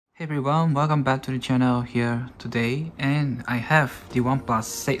Hey everyone, welcome back to the channel here today, and I have the OnePlus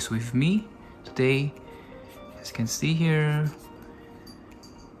 6 with me today, as you can see here,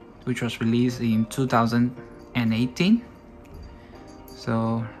 which was released in 2018.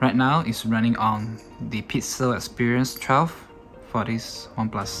 So right now it's running on the PixelExperience 12 for this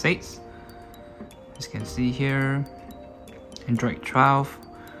OnePlus 6. As you can see here, Android 12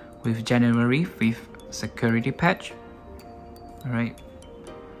 with January 5th security patch. Alright.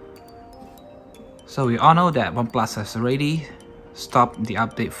 So we all know that OnePlus has already stopped the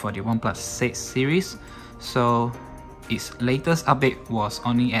update for the OnePlus 6 series. So its latest update was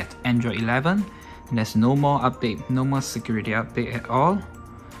only at Android 11. And there's no more update, no more security update at all.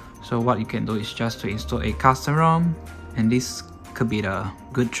 So what you can do is just to install a custom ROM, and this could be the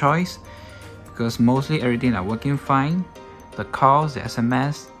good choice because mostly everything are working fine. The calls, the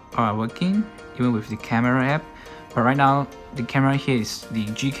SMS are working, even with the camera app. But right now the camera here is the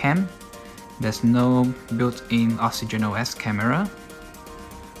Gcam. There's no built-in OxygenOS camera,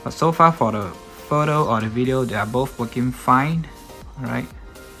 but so far for the photo or the video, they are both working fine. Alright,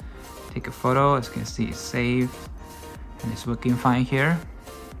 take a photo, as you can see it's saved and it's working fine here.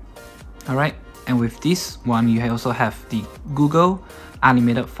 Alright, and with this one you also have the Google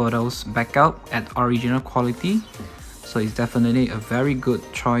Unlimited Photos backup at original quality, so it's definitely a very good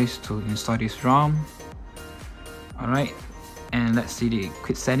choice to install this ROM. Alright, and let's see the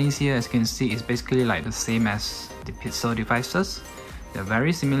quick settings here. As you can see, it's basically like the same as the Pixel devices. They're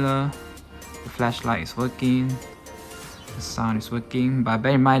very similar. The flashlight is working, the sound is working, but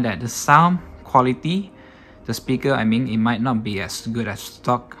bear in mind that the sound quality, the speaker, I mean, it might not be as good as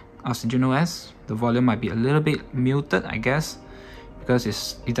stock OxygenOS. The volume might be a little bit muted, I guess, because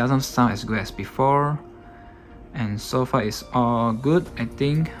it doesn't sound as good as before. And so far it's all good, I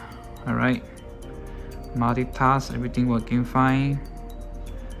think. Alright, multitask, everything working fine.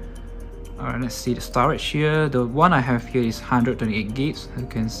 Alright, let's see the storage here. The one I have here is 128 gigs, as you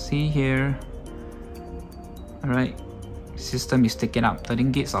can see here. Alright, system is taking up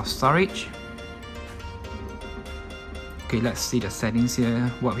 13 gigs of storage. Okay, let's see the settings here.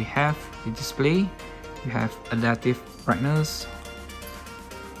 What we have, the display, we have adaptive brightness.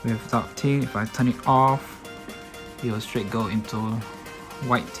 We have dark theme. If I turn it off, it will straight go into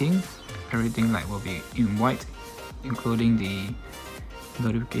white theme. Everything like will be in white, including the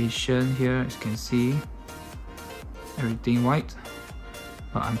notification here. As you can see, everything white,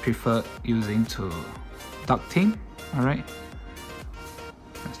 but I prefer using to dark theme. Alright,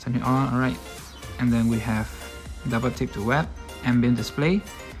 let's turn it on. Alright, and then we have double tap to web, ambient display,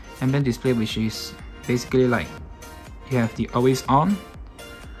 which is basically like you have the always on.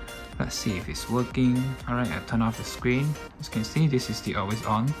 Let's see if it's working. Alright, I turn off the screen. As you can see, this is the always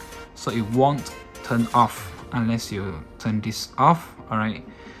on, so it won't turn off unless you turn this off. Alright,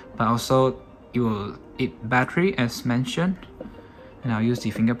 but also it will eat battery as mentioned, and I'll use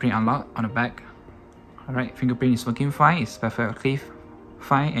the Fingerprint Unlock on the back. Alright, fingerprint is working fine, it's perfectly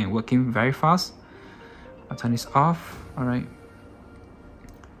fine and working very fast. I'll turn this off. Alright,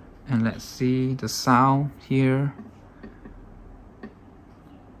 and let's see the sound here.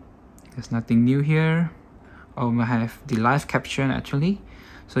 There's nothing new here. Oh, we have the live caption actually,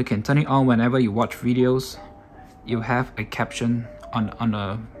 so you can turn it on whenever you watch videos. You have a caption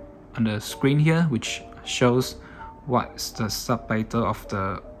on the screen here, which shows what's the subtitle of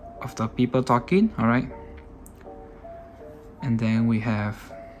the people talking. All right, and then we have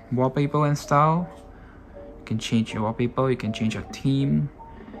wallpaper and style. You can change your wallpaper, you can change your theme.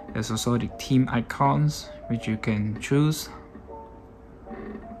 There's also the theme icons which you can choose.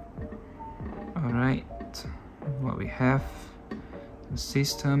 Alright, what we have, the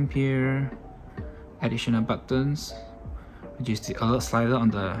system here, additional buttons, which is the alert slider on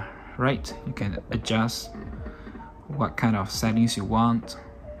the right. You can adjust what kind of settings you want.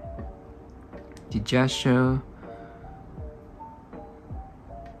 The gesture,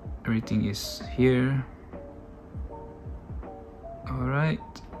 everything is here. Alright,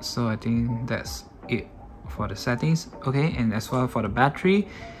 so I think that's it for the settings. Okay, and as well for the battery,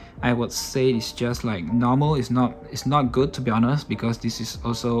 I would say it's just like normal. It's not good, to be honest, because this is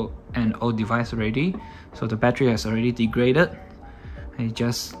also an old device already, so the battery has already degraded, and it's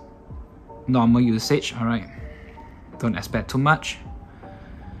just normal usage. Alright, don't expect too much.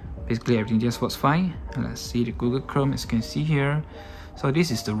 Basically everything just works fine. And let's see the Google Chrome, as you can see here. So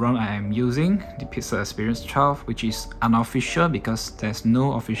this is the ROM I am using, the PixelExperience 12, which is unofficial because there's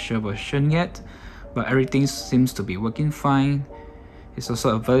no official version yet, but everything seems to be working fine. It's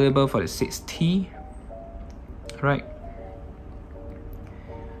also available for the 6T. Right,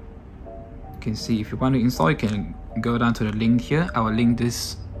 you can see if you want to install, you can go down to the link here. I will link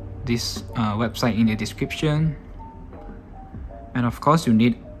this this website in the description. And of course, you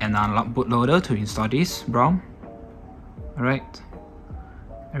need an unlock bootloader to install this ROM. Alright,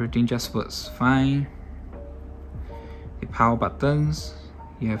 everything just works fine. The power buttons,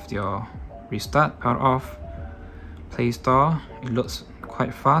 you have your restart, power off, Play Store. It loads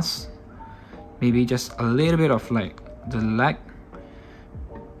quite fast. Maybe just a little bit of like the lag,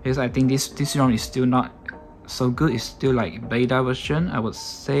 because I think this ROM is still not so good. It's still like beta version, I would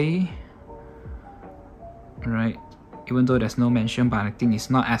say. Right, even though there's no mention, but I think it's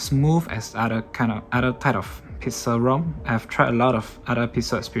not as smooth as other type of Pixel ROM. I've tried a lot of other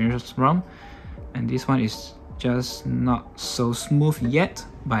PixelExperience ROM, and this one is just not so smooth yet.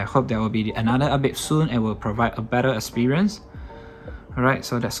 But I hope there will be another update soon and will provide a better experience. Alright,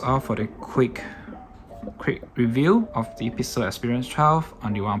 so that's all for the quick review of the PixelExperience 12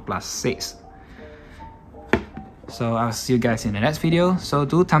 on the OnePlus 6. So I'll see you guys in the next video. So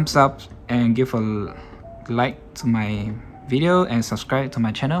do thumbs up and give a like to my video and subscribe to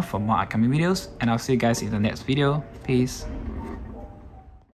my channel for more upcoming videos. And I'll see you guys in the next video. Peace.